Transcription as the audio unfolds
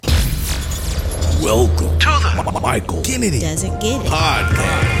Welcome to the Michael Kennedy Doesn't Get It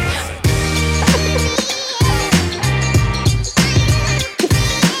Podcast.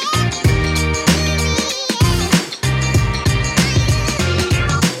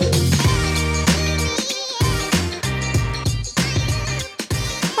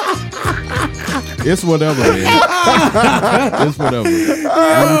 It's whatever, man. It's whatever.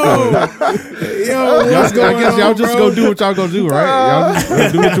 Yo, what's going I guess on, y'all just bro? go do what y'all gonna do, right? Y'all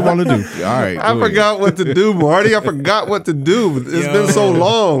just do what you want to do. All right. I forgot what to do, Marty. I forgot what to do. It's been so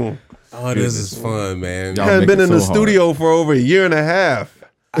long. Oh, this is fun, man. Y'all I haven't make been it in the so hard. studio for over a year and a half.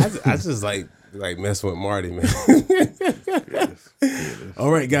 I just like messing with Marty, man. All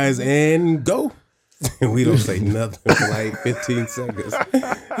right, guys, and go. We don't say nothing for like 15 seconds.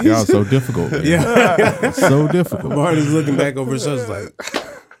 Y'all so difficult, man. Yeah. So difficult. Marty's looking back over his shoulder like,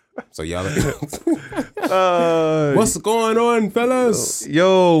 so y'all what's going on, fellas?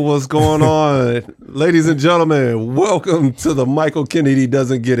 Yo, what's going on? Ladies and gentlemen, welcome to the Michael Kennedy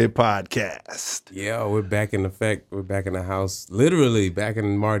Doesn't Get It podcast. Yeah, we're back in effect. We're back in the house. Literally back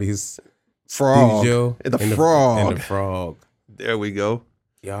in Marty's Frog. studio. The frog. And the frog. There we go.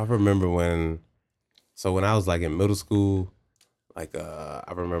 Yeah, I remember when I was like in middle school, like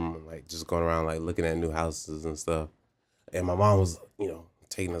I remember like just going around like looking at new houses and stuff. And my mom was,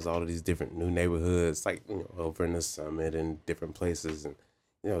 taking us all to these different new neighborhoods, like, over in the Summit and different places, and,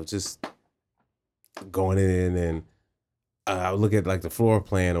 just going in, and I would look at like the floor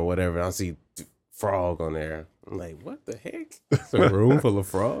plan or whatever, and I see frog on there. I'm like, what the heck? It's a room full of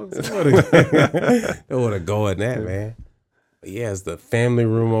frogs? Don't want to go in that, man. But yeah, it's the family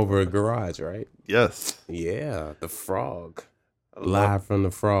room over a garage, right? Yes. Yeah, the frog. Live from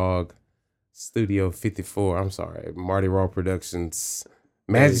the frog. Studio 54. I'm sorry. Marty Raw Productions.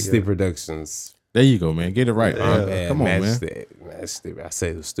 Majesty Productions. There you go, man. Get it right. Yeah. Man. Come on, man. Majesty. I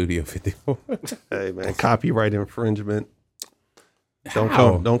say the Studio 54. Hey, man, copyright infringement.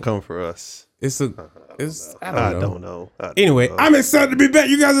 How? Don't come for us. I don't know. Anyway, know. I'm excited to be back.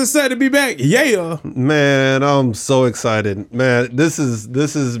 You guys are excited to be back. Yeah. Man, I'm so excited. Man, this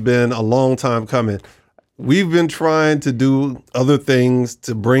has been a long time coming. We've been trying to do other things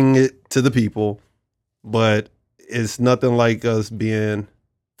to bring it to the people, but it's nothing like us being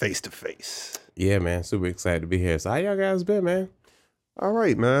face to face. Yeah, man. Super excited to be here. So how y'all guys been, man? All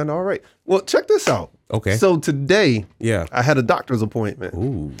right, man. All right. Well, check this out. Okay. So today, Yeah. I had a doctor's appointment.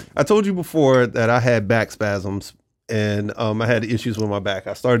 Ooh. I told you before that I had back spasms and I had issues with my back.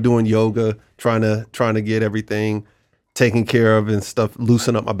 I started doing yoga, trying to get everything taken care of and stuff,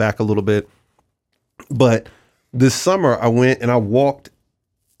 loosen up my back a little bit. But this summer I went and I walked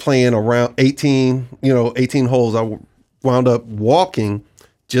playing around 18 holes. I wound up walking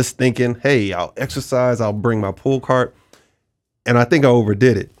just thinking, hey, I'll exercise, I'll bring my pull cart. And I think I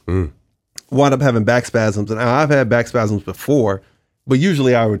overdid it. Wound up having back spasms. And I've had back spasms before, but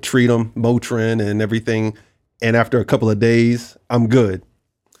usually I would treat them, Motrin and everything. And after a couple of days, I'm good.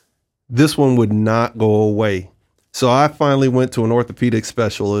 This one would not go away. So I finally went to an orthopedic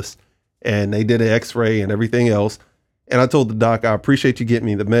specialist and they did an x-ray and everything else. And I told the doc, I appreciate you getting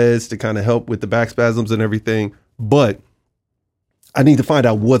me the meds to kind of help with the back spasms and everything, but I need to find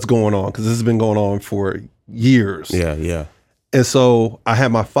out what's going on because this has been going on for years. Yeah. And so I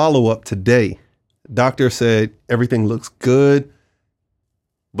had my follow-up today. Doctor said, everything looks good,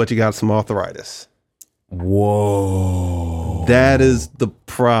 but you got some arthritis. Whoa. That is the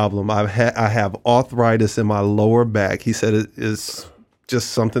problem. I have arthritis in my lower back. He said it is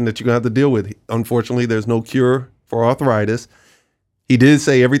just something that you're going to have to deal with. Unfortunately, there's no cure for arthritis. He did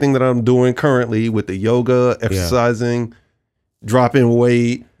say everything that I'm doing currently with the yoga, exercising, dropping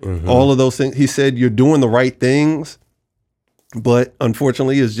weight, all of those things. He said, you're doing the right things, but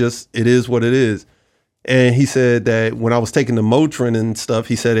unfortunately, it is what it is. And he said that when I was taking the Motrin and stuff,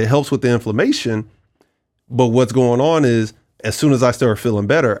 he said it helps with the inflammation. But what's going on is as soon as I start feeling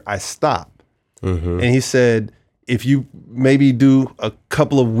better, I stop. And he said, if you maybe do a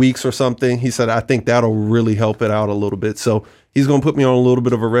couple of weeks or something, he said, I think that'll really help it out a little bit. So he's going to put me on a little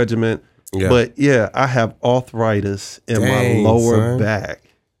bit of a regimen. Yeah. But yeah, I have arthritis in my lower back.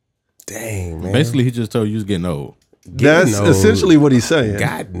 Dang, man. Basically, he just told you was getting old. That's essentially what he's saying.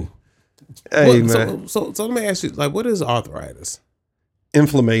 Hey, man. So let me ask you, like, what is arthritis?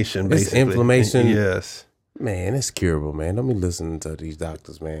 Inflammation, basically. It's inflammation. Yes. Man, it's curable, man. Don't be listening to these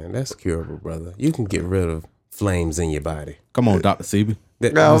doctors, man. That's curable, brother. You can get rid of flames in your body. Come on, Dr. Sebi.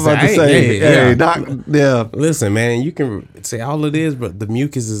 I was about to say, hey, doc, yeah. Listen, man, you can say all it is, but the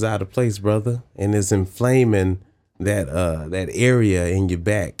mucus is out of place, brother, and it's inflaming that area in your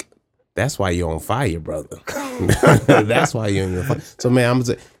back. That's why you're on fire, brother. That's why you're on your fire. So, man, I'm gonna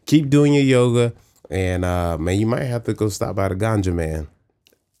say, keep doing your yoga. And man, you might have to go stop by the Ganja Man.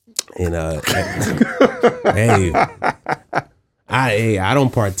 And I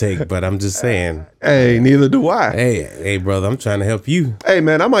don't partake, but I'm just saying. Hey, neither do I. Hey, brother, I'm trying to help you. Hey,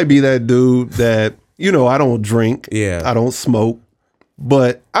 man, I might be that dude that, I don't drink. Yeah. I don't smoke.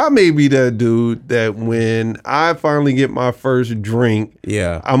 But I may be that dude that when I finally get my first drink,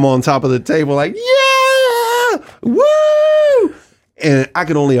 I'm on top of the table like, yeah, woo! And I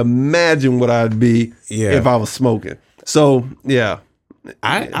can only imagine what I'd be if I was smoking. So, yeah.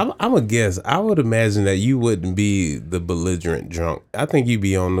 I'm a guess. I would imagine that you wouldn't be the belligerent drunk. I think you'd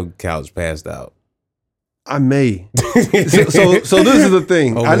be on the couch passed out. I may. So this is the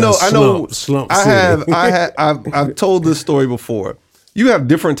thing. I know. Slump I've told this story before. You have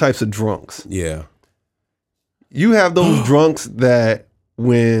different types of drunks. Yeah. You have those drunks that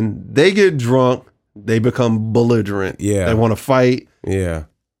when they get drunk, they become belligerent. Yeah. They want to fight. Yeah.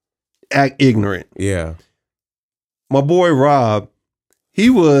 Act ignorant. Yeah. My boy Rob, he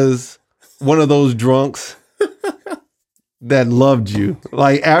was one of those drunks that loved you.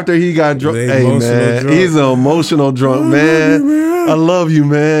 Like after he got drunk, hey man, he's an emotional drunk, man. I love you,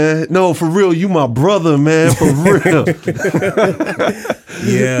 man. No, for real, you my brother, man, for real.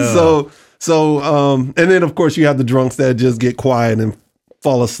 Yeah. So, and then of course you have the drunks that just get quiet and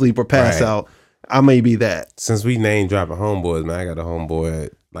fall asleep or pass out. I may be that. Since we name dropping homeboys, man, I got a homeboy.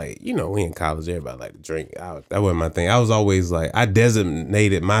 Like, we in college, everybody like to drink. That wasn't my thing. I was always like, I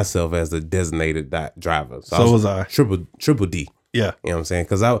designated myself as the designated driver. So was I. Triple D. Yeah. You know what I'm saying?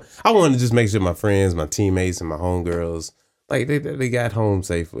 Because I wanted to just make sure my friends, my teammates, and my homegirls, like, they got home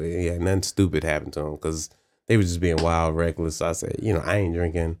safely. Yeah, nothing stupid happened to them because they were just being wild, reckless. So I said, I ain't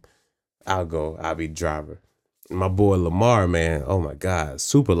drinking. I'll be driver. And my boy Lamar, man, oh my God,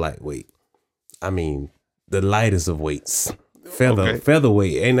 super lightweight. I mean, the lightest of weights.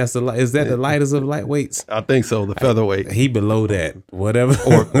 Featherweight. Ain't is that the lightest of lightweights? I think so. The featherweight. He below that. Whatever.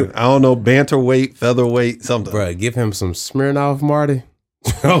 Or I don't know, banterweight, featherweight, something. Bruh, give him some Smirnoff, Marty.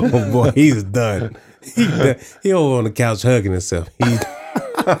 Oh boy, he's done. He over on the couch hugging himself. He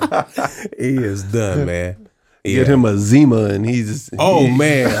is done, man. Get him a Zima and he's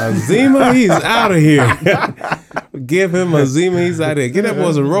man, a Zima, he's out of here. Give him a Zima, he's out of here. Get that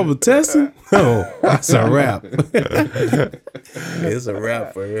boy some Robitussin. Oh, that's a wrap. It's a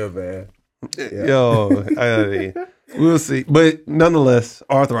wrap for him, man. Yeah. Yo, we'll see. But nonetheless,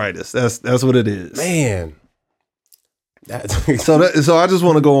 arthritis. That's what it is. Man. So I just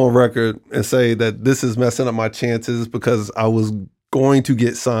want to go on record and say that this is messing up my chances because I was going to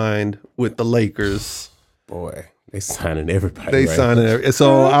get signed with the Lakers. Boy, they signing everybody.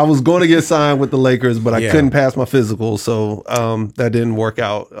 So I was going to get signed with the Lakers, but I couldn't pass my physical, so that didn't work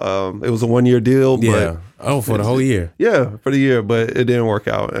out. It was a 1-year deal. But for the whole year. Yeah, for the year, but it didn't work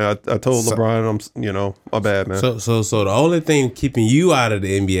out. And I told LeBron, my bad, man. So the only thing keeping you out of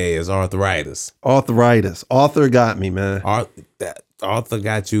the NBA is arthritis. Arthur got me, man. Arthur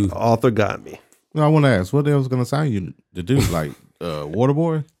got you. Arthur got me. No, I want to ask, what they was going to sign you to do? Like water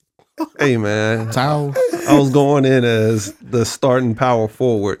boy? Hey, man. Towel? I was going in as the starting power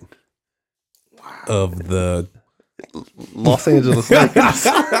forward of the Los Angeles Lakers.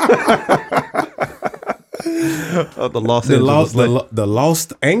 Of the Los Angeles Lakers. The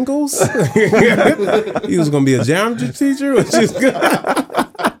Lost Angles? He was going to be a geometry teacher?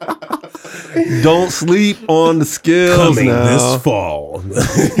 Don't sleep on the skills coming now. This fall.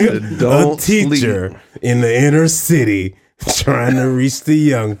 Don't a teacher in the inner city trying to reach the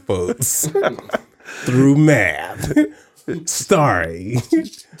young folks through math. Starring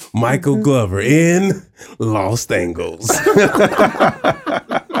Michael Glover in Lost Angles.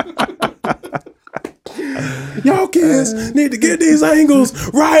 Y'all kids need to get these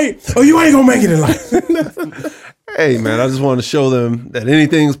angles right or you ain't gonna make it in life. Hey, man, I just want to show them that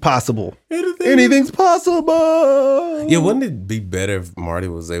anything's possible. Anything's possible. Yeah, wouldn't it be better if Marty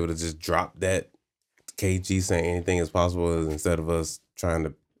was able to just drop that KG saying anything is possible instead of us trying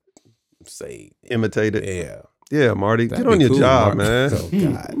to say imitate it? Yeah. Yeah, Marty, That'd get on your cool, job, Marty. man. Oh,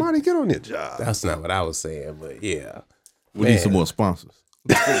 God. Marty, get on your job. That's not what I was saying, but yeah. We need some more sponsors.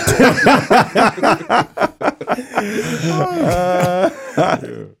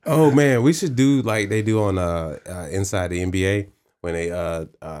 Oh man, we should do like they do on Inside the NBA when they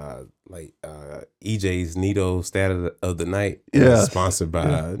EJ's Nito stat of the night. Yeah, sponsored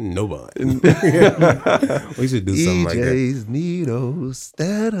by Nobody. We should do something like that. EJ's Nito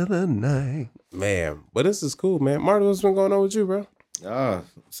stat of the night. Man, but this is cool, man. Marty, what's been going on with you, bro?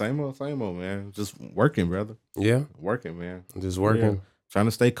 Same old, man. Just working, brother. Yeah, working, man. Just working. Yeah. Trying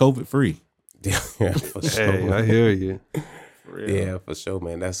to stay COVID free. Yeah, for sure. Hey, I hear you. Yeah, for sure,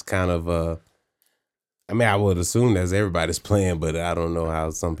 man. That's kind of I mean, I would assume that's everybody's plan, but I don't know how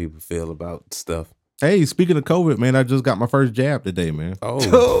some people feel about stuff. Hey, speaking of COVID, man, I just got my first jab today, man.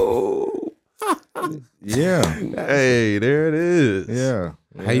 Oh, Yeah. hey, there it is. Yeah.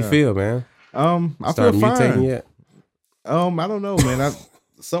 How you feel, man? I Start feel fine. mutating yet? I don't know, man.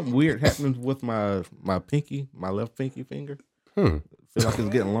 Something weird happening with my pinky, my left pinky finger. Feel like it's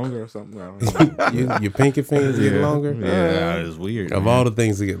getting longer or something. I don't know. Your pinky fingers get longer? Yeah, it's weird. Of all the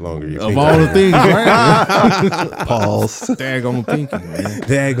things that get longer. Of all the things, right? Pause. Daggone pinky, man.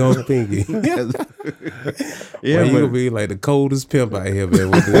 Daggone pinky. Yeah, Well, you but gonna be like the coldest pimp out here, man,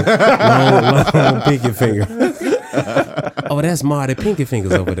 with the long pinky finger. Oh, that's Marty Pinky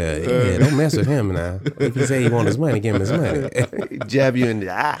Fingers over there. Yeah, don't mess with him now. If he say he want his money, give him his money. Jab you in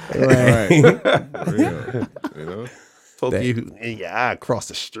the eye. right. Real, you know? Poke you in your eye across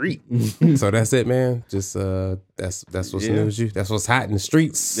the street. So that's it, man. Just that's what's new with you. That's what's hot in the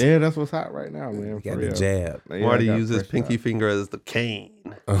streets. Yeah, that's what's hot right now, man. You got for the real. jab. Yeah, Marty I got uses fresh pinky out. finger as the cane.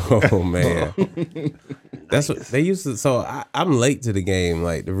 Oh man, that's what they used to. So I'm late to the game.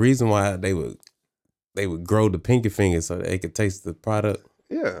 Like the reason why they would grow the pinky finger so they could taste the product.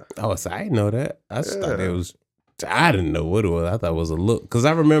 Yeah. Oh, so I didn't know that. I just thought it was. I didn't know what it was. I thought it was a look. Cause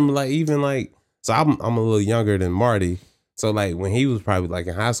I remember so I'm a little younger than Marty. So like when he was probably like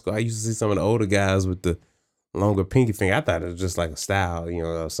in high school, I used to see some of the older guys with the longer pinky finger. I thought it was just like a style,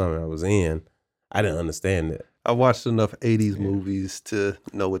 or something I was in. I didn't understand it. I watched enough 80s movies to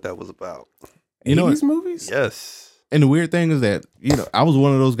know what that was about. You know these movies? Yes. And the weird thing is that, I was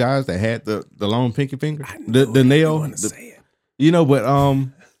one of those guys that had the long pinky finger, the nail, but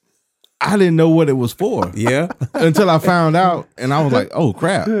I didn't know what it was for. Yeah. Until I found out, and I was like, "Oh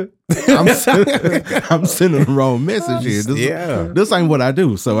crap! I'm sending the wrong message here. This ain't what I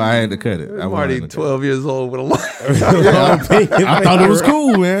do." So I had to cut it. I'm already 12 years old with a long I thought it was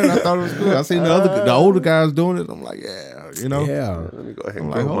cool, man. I thought it was cool. I seen the older guys doing it. I'm like, Yeah. Let me go ahead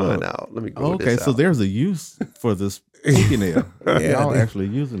and grow mine out. Let me grow okay, this so out. there's a use for this pinky nail. Yeah, Y'all actually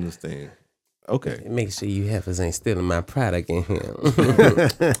using this thing. Okay. Make sure you heifers ain't stealing my product in here.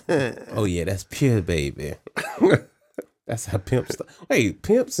 Oh yeah, that's pure, baby. That's how pimps. Wait,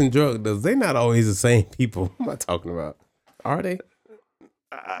 pimps and drug dealers, they not always the same people. What am I talking about? Are they?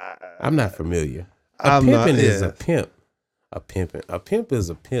 I'm not familiar. Pimping is a pimp. A pimp is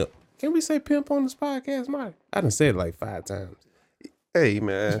a pimp. Can we say pimp on this podcast, Marty? I done said it like 5 times. Hey,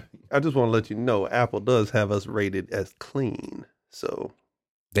 man, I just want to let you know Apple does have us rated as clean. So,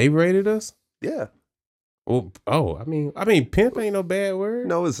 They rated us? yeah. Well, I mean, pimp ain't no bad word.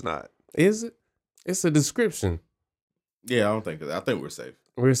 No, it's not. Is it? It's a description. Yeah, I think we're safe.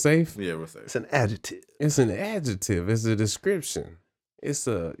 We're safe? Yeah, we're safe. It's an adjective. It's an adjective. It's a description. It's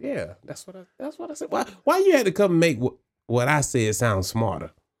a That's what I said. Why you had to come and make what I said sound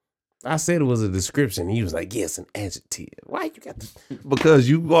smarter? I said it was a description. He was like, "Yes, an adjective." Why you got to? Because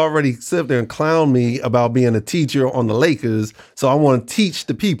you already sit there and clown me about being a teacher on the Lakers. So I want to teach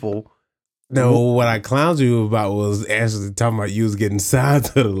the people. No, what I clowned you about was actually talking about you was getting signed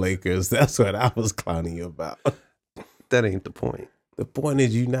to the Lakers. That's what I was clowning you about. That ain't the point. The point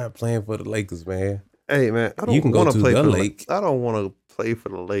is you not playing for the Lakers, man. Hey, man, I You can don't go want to to play the for lake. I don't want to play for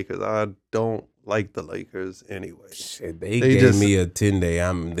the Lakers. I don't like the Lakers anyway. Shit, they gave just- me a 10-day.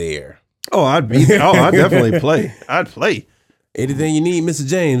 I'm there. Oh, I'd definitely play. I'd play. Anything you need, Mr.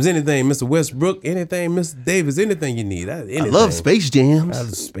 James. Anything, Mr. Westbrook. Anything, Mr. Davis. Anything you need. I love Space Jams. I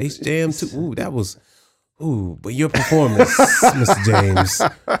love Space Jam too. Ooh, that was. Ooh, but your performance, Mr. James.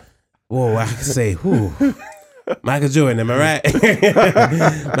 Whoa, I can say, whoo. Michael Jordan, am I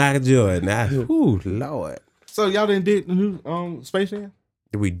right? Michael Jordan. Ooh, Lord. So y'all didn't dig the new Space Jam?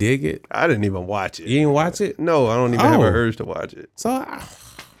 Did we dig it? I didn't even watch it. You didn't watch it? No, I don't even have an urge to watch it. So,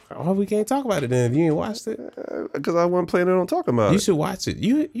 we can't talk about it then if you ain't watched it. Because I wasn't planning on talking about You it. should watch it.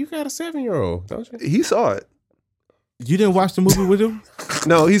 You got a 7-year-old, don't you? He saw it. You didn't watch the movie with him?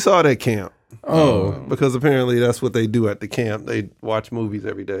 No, he saw it at camp. Oh. Because apparently that's what they do at the camp. They watch movies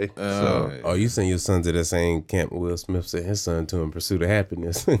every day. So Oh, you send your son to the same camp Will Smith sent his son to in Pursuit of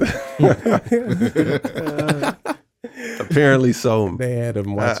Happiness. apparently so. They had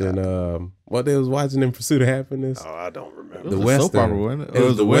him watching what they was watching in Pursuit of Happiness. Oh, I don't remember. The was a Western. soap opera, wasn't it? It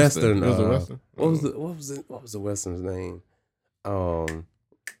was the Western. It was a Western. What was the Western's name?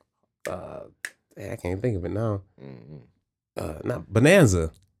 I can't think of it now. Not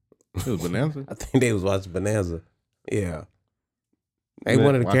Bonanza. It was Bonanza. I think they was watching Bonanza. Yeah. Hey, Man,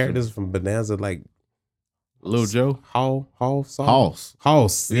 one of the watching- characters from Bonanza like Lil Joe? Hoss.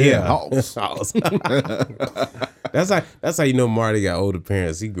 Yeah, Yeah. Hoss. Hoss. That's how you know Marty got older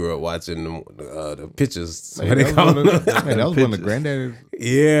parents. He grew up watching the pictures. Man, that was one of the granddaddy's.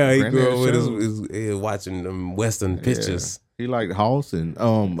 Yeah, he grew up Granddaddy with his watching them Western pictures. He liked Hoss and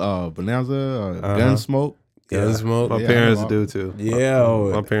Bonanza, Gunsmoke. Gunsmoke. My parents do too.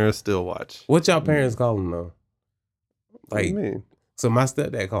 Yeah. My parents still watch. What y'all parents call them though? What do Like, you mean? so my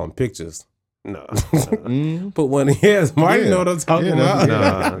stepdad called them pictures. No. Put one in his. Marty know what I'm talking about.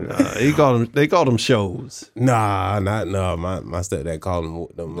 Nah. They call them shows. Nah. My stepdad called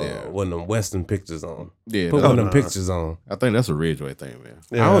them one of them Western pictures on. Yeah, Put one of them pictures on. I think that's a Ridgeway thing, man.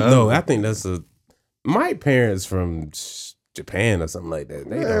 I don't know. I think that's my parents from Japan or something like that.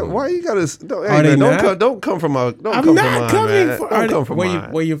 They don't. Why you gotta? Don't come from my. Don't I'm come not from coming. mine, don't come from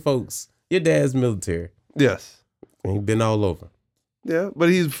mine. Where your folks? Your dad's military. Yes. He been all over. Yeah, but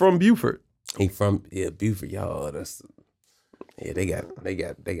he's from Beaufort. He from Beaufort, y'all. They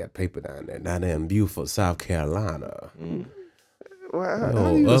got paper down there in Beaufort, South Carolina. Well,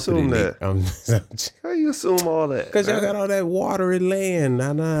 how do you assume that? How do you assume all that? Because y'all got all that watery land.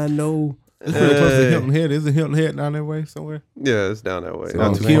 I know. It's real close to Hilton Head. Is it Hilton Head down that way somewhere? Yeah, it's down that way.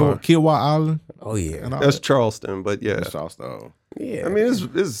 On Kiowa Island. Oh yeah, that's Charleston. But yeah, that's Charleston. Yeah. I mean,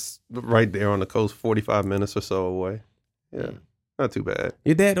 it's right there on the coast, 45 minutes or so away. Yeah, not too bad.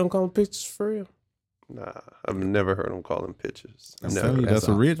 Your dad don't call them pictures for real? Nah, I've never heard him call them pictures. I'm telling you, that's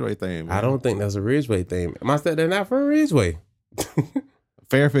a Ridgeway thing, man. I don't think that's a Ridgeway thing. My stepdad not from Ridgeway.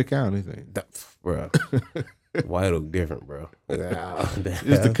 Fairfield County thing. Bro. White Oak different, bro. It's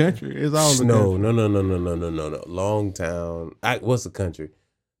the country. It's all the country. No. Longtown. What's the country?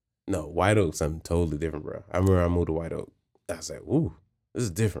 No, White Oak's something totally different, bro. I remember I moved to White Oak. I said, ooh, this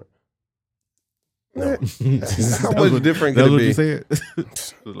is different. No. How much different could it be?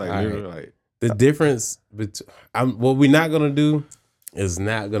 That's what you said? Like the difference between what we're not gonna do is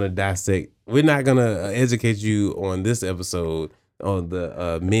not gonna dissect. We're not gonna educate you on this episode on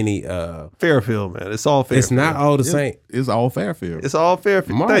the mini Fairfield, man. It's all Fairfield. It's not all the same. It's all Fairfield. It's all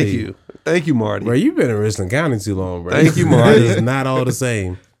Fairfield. Marty. Thank you, Marty. Bro, you've been in Richland County too long, bro. Thank you, Marty. It's not all the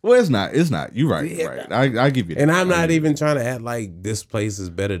same. Well, it's not. It's not. You're right. Yeah. Right. I give you that. And I'm not even trying to act like this place is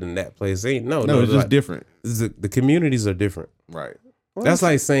better than that place. No, it's just like, different. The communities are different. Right. That's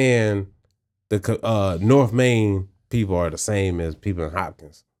like saying the North Main people are the same as people in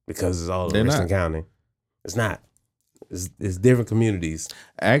Hopkins because it's all in Richland County. It's not. It's different communities.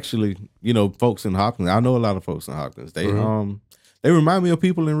 Actually, folks in Hopkins. I know a lot of folks in Hopkins. They they remind me of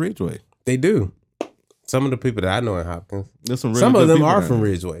people in Ridgeway. They do. Some of the people that I know in Hopkins. Some of them are from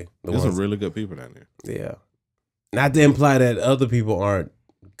Ridgeway. There's some really good people down there. Yeah. Not to imply that other people aren't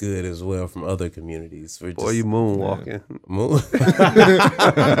good as well from other communities. Boy, you moonwalking.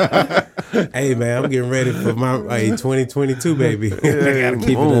 Hey man, I'm getting ready for my 2022, baby. I gotta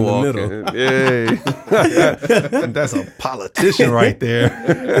keep it in the middle. Yeah, that's a politician right there.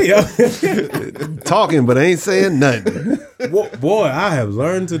 Talking, but ain't saying nothing. Boy, I have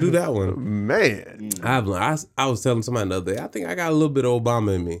learned to do that one. Man, I've learned. I was telling somebody the other day. I think I got a little bit of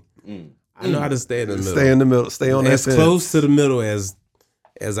Obama in me. I know how to stay in the middle. Stay in the middle. Stay on that as fence. Close to the middle as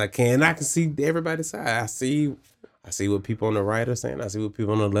I can. I can see everybody's side. I see what people on the right are saying. I see what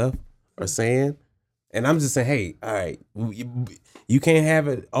people on the left are saying. And I'm just saying, hey, all right, you can't have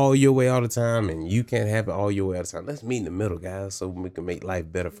it all your way all the time, and you can't have it all your way all the time. Let's meet in the middle, guys, so we can make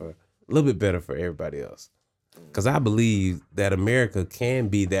life better a little bit better for everybody else. Because I believe that America can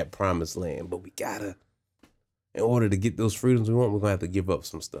be that promised land, but we gotta, in order to get those freedoms we want, we're gonna have to give up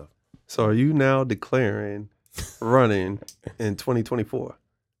some stuff. So are you now declaring running in 2024?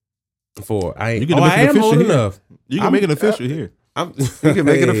 I am old enough. You can make it official here. You can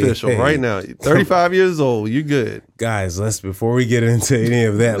make it official right now. 35 years old. You good. Guys, before we get into any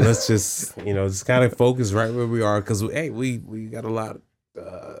of that, let's just, just kind of focus right where we are. Because, hey, we got a lot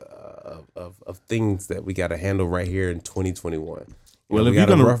of things that we got to handle right here in 2021. Well, we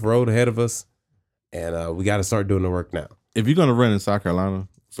got a rough road ahead of us, and we got to start doing the work now. If you're going to run in South Carolina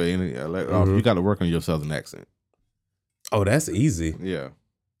for any, you got to work on your Southern accent. Oh, that's easy. Yeah.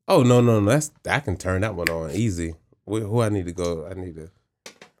 Oh, no. I can turn that one on easy. Who I need to go? I need to.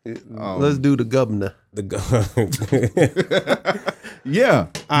 Let's do the governor. Yeah.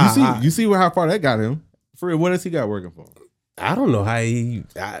 You see how far that got him? For real, what else he got working for him? I don't know how he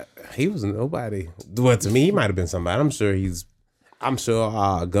was nobody. Well, to me, he might have been somebody. I'm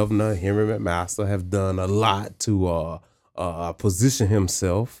sure Governor Henry McMaster have done a lot to position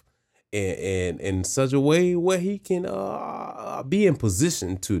himself in such a way where he can be in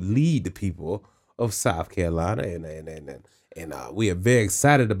position to lead the people of South Carolina, and we are very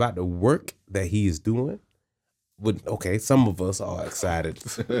excited about the work that he is doing. some of us are excited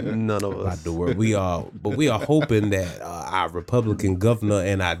None of about us. the word. We are hoping that our Republican governor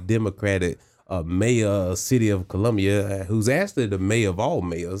and our Democratic mayor of City of Columbia, who's actually the mayor of all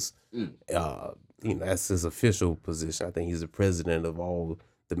mayors, that's his official position. I think he's the president of all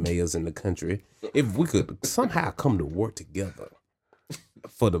the mayors in the country. If we could somehow come to work together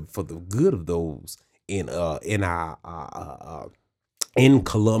for the good of those in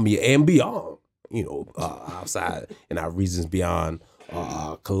Columbia and beyond, outside in our regions beyond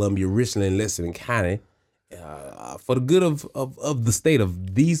Columbia, Richland, Lexington County, for the good of the state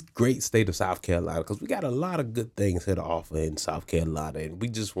of these great state of South Carolina, because we got a lot of good things here to offer in South Carolina, and we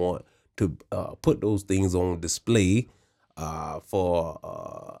just want to put those things on display for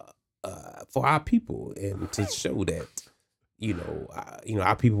our people, and to show that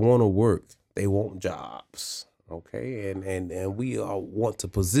our people want to work, they want jobs, okay, and we want to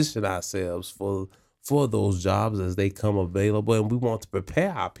position ourselves for those jobs as they come available, and we want to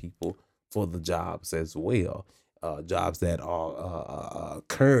prepare our people for the jobs as well, jobs that are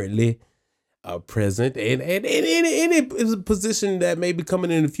currently present, and any position that may be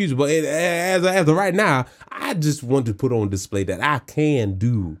coming in the future. But as of right now, I just want to put on display that I can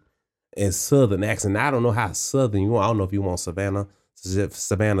do in Southern accent. I don't know how Southern you want. I don't know if you want Savannah,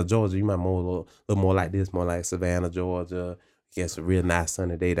 Georgia. You might a little more like this, more like Savannah, Georgia. It's a real nice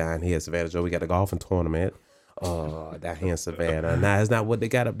sunny day down here in Savannah, Georgia. We got a golfing tournament down here in Savannah. Now, it's not what they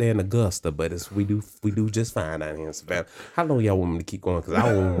got up there in Augusta, but we do just fine down here in Savannah. How long y'all want me to keep going? Because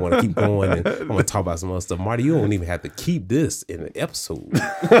I don't want to keep going, and I'm going to talk about some other stuff. Marty, you don't even have to keep this in the episode.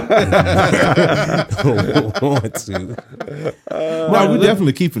 Don't want to. No, we're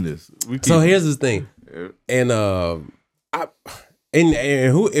definitely keeping this. So here's the thing. And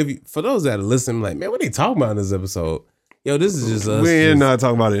for those that are listening, like, man, what are they talking about in this episode? Yo, this is just us. We're not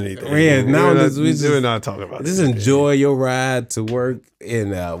talking about anything. Yeah, we're not talking about. Just anything. Enjoy your ride to work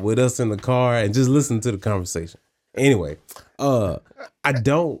and with us in the car, and just listen to the conversation. Anyway, I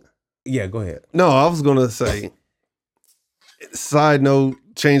don't. Yeah, go ahead. No, I was gonna say. Side note,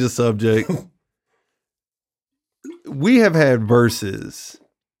 change the subject. We have had verses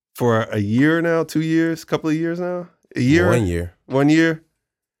for a year now, 2 years, couple of years now, a year, 1 year, 1 year.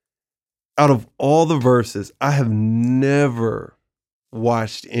 Out of all the verses, I have never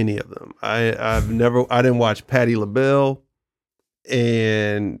watched any of them. I didn't watch Patti LaBelle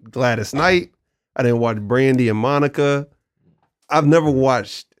and Gladys Knight. I didn't watch Brandy and Monica. I've never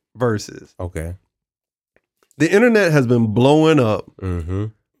watched verses. Okay. The internet has been blowing up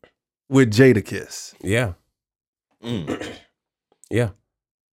with Jadakiss. Yeah. Yeah.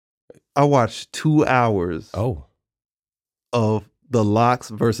 I watched 2 hours of the Lox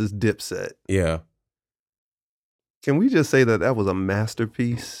versus Dipset. Yeah. Can we just say that was a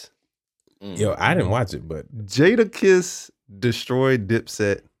masterpiece? Yo, I didn't watch it, but Jadakiss destroyed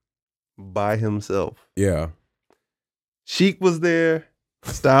Dipset by himself. Yeah. Sheik was there.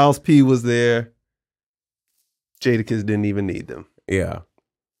 Styles P was there. Jadakiss didn't even need them. Yeah.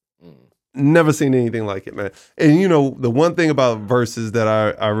 Never seen anything like it, man. And the one thing about verses that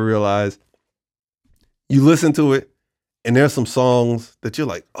I realized, you listen to it, and there's some songs that you're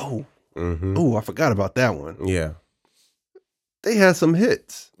like, oh, I forgot about that one. Yeah. They had some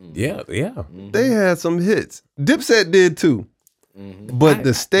hits. Yeah, yeah. They had some hits. Dipset did too. But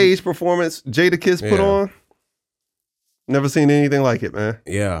the stage performance Jadakiss put on, never seen anything like it, man.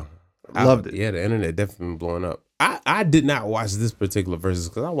 Yeah. Loved it. Yeah, the internet definitely been blowing up. I did not watch this particular verses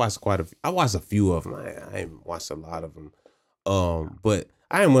because I watched a few of them. I ain't watched a lot of them. But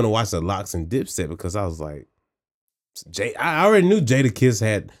I didn't want to watch the Lox and Dipset because I was like, I already knew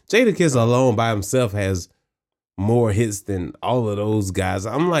Jadakiss alone by himself has more hits than all of those guys.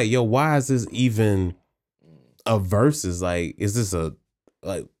 I'm like, yo, why is this even a versus? Like, is this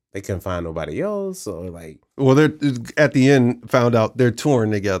they couldn't find nobody else, or like? Well, they're at the end found out they're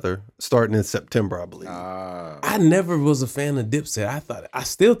touring together starting in September, I believe. I never was a fan of Dipset. I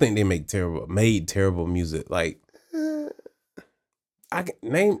still think they made terrible music. Like, I can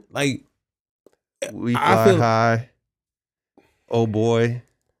name like We Fly High. Oh boy.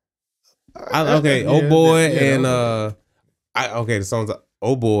 Oh boy, and the songs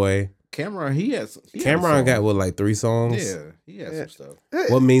Oh Boy. Cameron, Cameron got like 3 songs. Yeah, he has some stuff.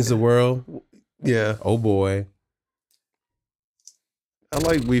 What Means the World? Yeah. Oh Boy. I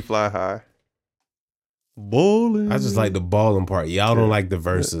like We Fly High. Bowling. I just like the balling part. Y'all don't like the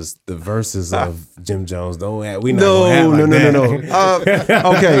verses. The verses of Jim Jones. No.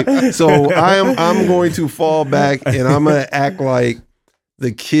 Okay, so I'm going to fall back and I'm gonna act like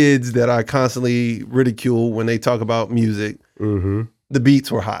the kids that I constantly ridicule when they talk about music. The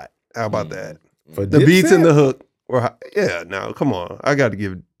beats were hot. How about that? For the Dipset? beats and the hook Now come on, I got to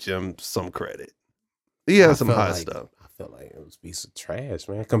give Jim some credit. He has some hot stuff. I felt like it was a piece of trash,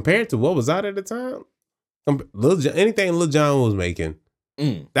 man, compared to what was out at the time. Anything Lil Jon was making,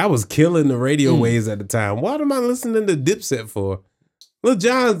 that was killing the radio waves at the time. What am I listening to Dipset for? Lil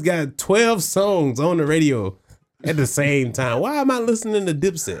Jon's got 12 songs on the radio at the same time. Why am I listening to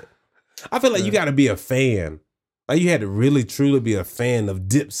Dipset? I feel like you got to be a fan. Like you had to really truly be a fan of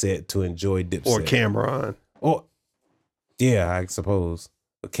Dipset to enjoy Dipset. Or Cameron. Yeah, I suppose.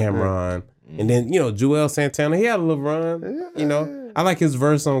 Cameron. And then, Joel Santana, he had a little run. I like his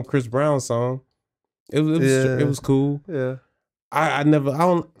verse on Chris Brown's song. It was cool. Yeah. I never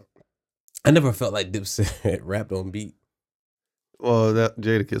felt like Dipset rapped on beat. Well, that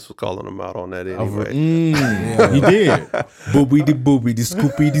Jadakiss was calling him out on that anyway. He did. Boobity,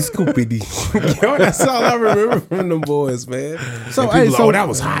 scoopity. Yo, that's all I remember from them boys, man. So that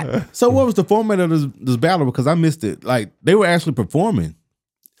was hot. So what was the format of this battle? Because I missed it. Like they were actually performing.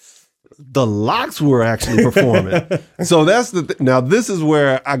 The Locks were actually performing. So that's now this is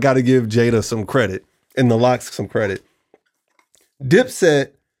where I got to give Jada some credit and the Locks some credit.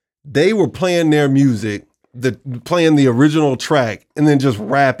 Dipset, they were playing their music, playing the original track, and then just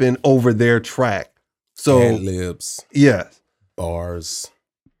rapping over their track. So ad-libs, yes, bars.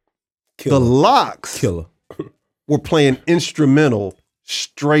 Killer. The Locks were playing instrumental,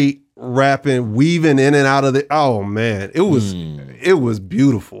 straight rapping, weaving in and out of the. Oh man, it was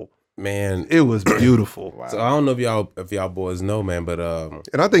beautiful. Man, it was beautiful. Wow. So I don't know if y'all boys know, man, but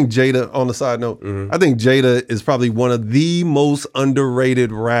and I think Jada, on the side note, I think Jada is probably one of the most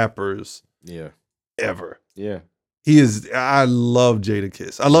underrated rappers ever. Yeah. He is. I love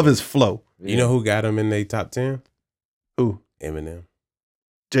Jadakiss. I love his flow. You know who got him in their top 10? Who? Eminem.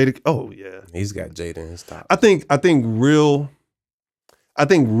 Jada. Oh yeah. He's got Jada in his top. I think real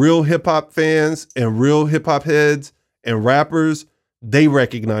hip hop fans and real hip hop heads and rappers, they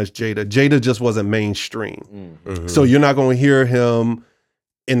recognize Jada. Jada just wasn't mainstream. Mm-hmm. So you're not going to hear him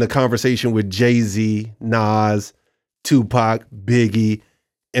in the conversation with Jay-Z, Nas, Tupac, Biggie,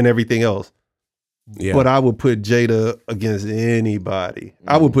 and everything else. Yeah. But I would put Jada against anybody.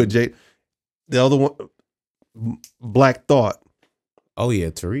 I would put Jada. The other one, Black Thought. Oh yeah,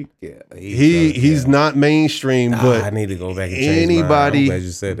 Tariq. Yeah, he's not mainstream, but I need to go back and change anybody. I'm glad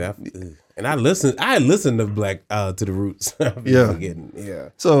you said that. And I listened to Black to the Roots. Yeah.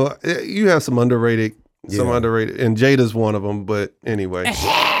 So you have some underrated, and Jada's one of them. But anyway,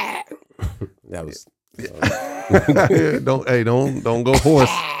 that was. Don't go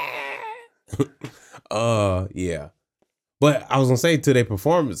horse. Yeah. But I was gonna say to their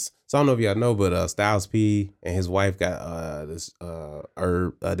performance. So I don't know if y'all know, but Styles P and his wife got this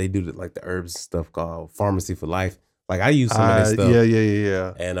herb. They do like the herbs stuff called Pharmacy for Life. Like I use some of that stuff.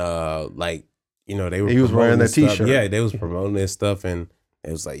 Yeah. And they were. He was wearing that T-shirt. Yeah, they was promoting this stuff, and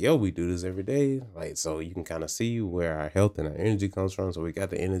it was like, yo, we do this every day. Like, so you can kind of see where our health and our energy comes from. So we got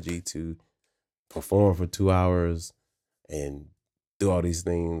the energy to perform for 2 hours and do all these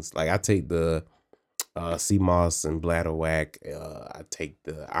things. Like I take the sea moss and bladder whack. I take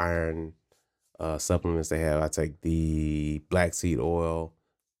the iron supplements they have. I take the black seed oil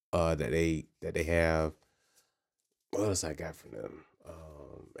that they have. What else I got from them?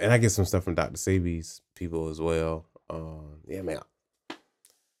 And I get some stuff from Dr. Sebi's people as well. Yeah, man.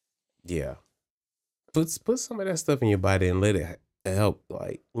 Yeah. Put some of that stuff in your body and let it help,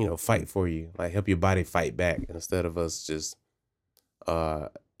 like, fight for you. Like help your body fight back instead of us just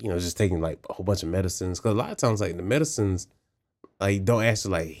just taking like a whole bunch of medicines. Because a lot of times, like the medicines, like don't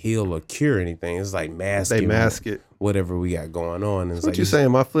actually like heal or cure anything. It's like they mask it, whatever we got going on. And what like, you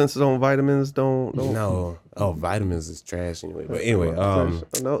saying? My Flintstone vitamins don't. No, vitamins is trash anyway. But anyway,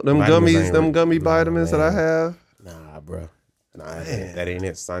 no, them gummy vitamins that I have. Nah, bro. Nah, that ain't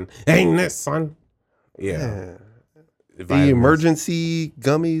it, son. Ain't it, son? Yeah. The emergency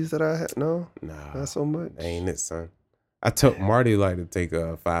gummies that I have. No, not so much. Ain't it, son? I took Marty like to take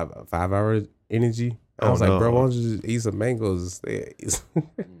a 5 hour energy. I was like, bro, why don't you just eat some mangoes instead?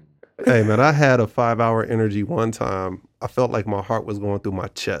 Hey man, I had a 5 hour energy one time. I felt like my heart was going through my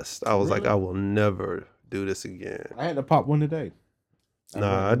chest. I was like, I will never do this again. I had to pop one today.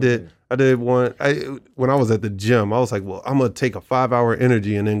 I did one. When I was at the gym, I was like, well, I'm gonna take a 5 hour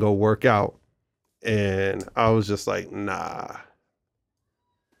energy and then go work out. And I was just like, nah.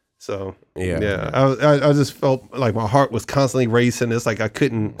 So I just felt like my heart was constantly racing. It's like I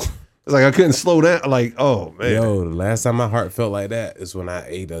couldn't slow down. Like, oh man. Yo, the last time my heart felt like that is when I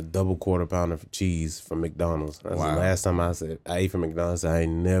ate a double quarter pounder of cheese from McDonald's. That's the last time I ate from McDonald's. I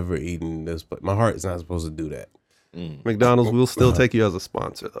ain't never eaten this, but my heart is not supposed to do that. McDonald's will still take you as a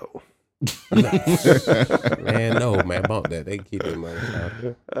sponsor though. Man, no, man, bump that. They can keep their money.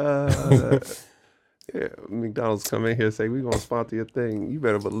 Yeah, McDonald's come in here and say, we're going to sponsor your thing. You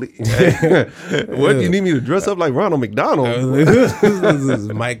better believe. What, do you need me to dress up like Ronald McDonald?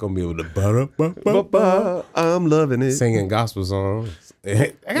 Mike going to be able to I'm loving it. singing gospel songs.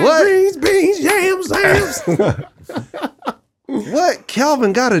 What? Beans, yams. What?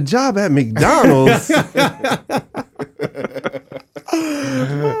 Calvin got a job at McDonald's.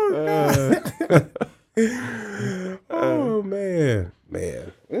 Oh, man.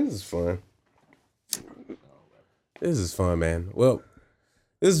 This is fun. This is fun, man. Well,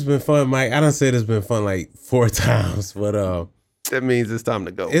 this has been fun, Mike. I done said it's been fun like 4 times, but That means it's time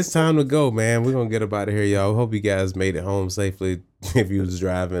to go. it's time to go, man. We're gonna get up out of here, y'all. Hope you guys made it home safely. If you was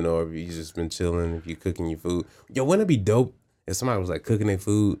driving or if you just been chilling, if you cooking your food. Yo, wouldn't it be dope if somebody was like cooking their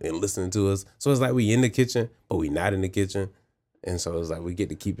food and listening to us? So it's like we in the kitchen, but we not in the kitchen. And so it's like we get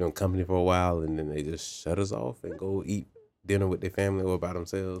to keep them company for a while and then they just shut us off and go eat dinner with their family or by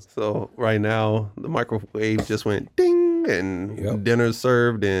themselves. So right now, the microwave just went ding and dinner's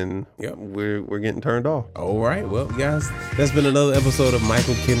served and we're getting turned off. All right. Well, guys, that's been another episode of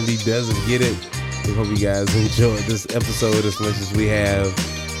Michael Kennedy Doesn't Get It. We hope you guys enjoyed this episode as much as we have.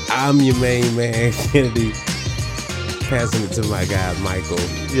 I'm your main man, Kennedy. Passing it to my guy, Michael.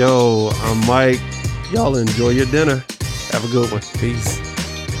 Yo, I'm Mike. Y'all enjoy your dinner. Have a good one. Peace.